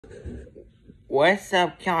What's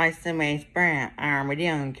up, Kelly? Somebody's brand. I'm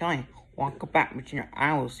Armadillo Kelly. Welcome back, but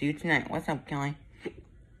I will see you tonight. What's up, Kelly?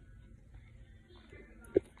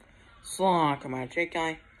 So long, come on,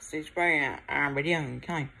 Kelly. Six brand. Armadillo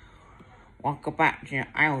Kelly. Welcome back, but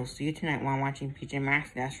I will see you tonight while watching PJ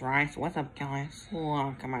Masks. That's right. So what's up, Kelly? So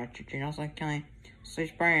long, come on, Kelly.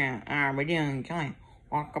 Six brand. Armadillo Kelly.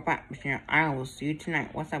 Welcome back, but I will see you tonight.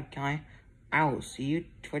 What's up, Kelly? I will see you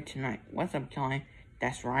for tonight. What's up, Kelly?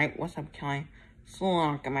 That's right. What's up, Kelly? So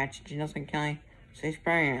long, come at you, Kelly. Say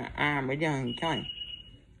Brian, we're doing Kelly.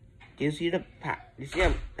 Do you see the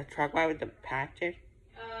the truck ride with the patches?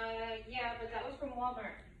 Yeah, but that was from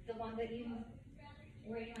Walmart. The one that you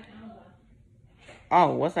were at Amazon.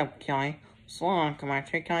 Oh, what's up, Kelly? So long, come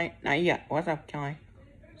at you, Kelly. Not yet. What's up, Kelly?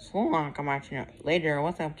 So long, come at you. Later,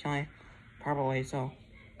 what's up, Kelly? Probably so.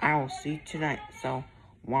 I will see you tonight. So,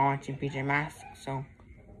 while watching PJ Masks. So,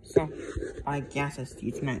 I guess I'll see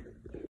you tonight.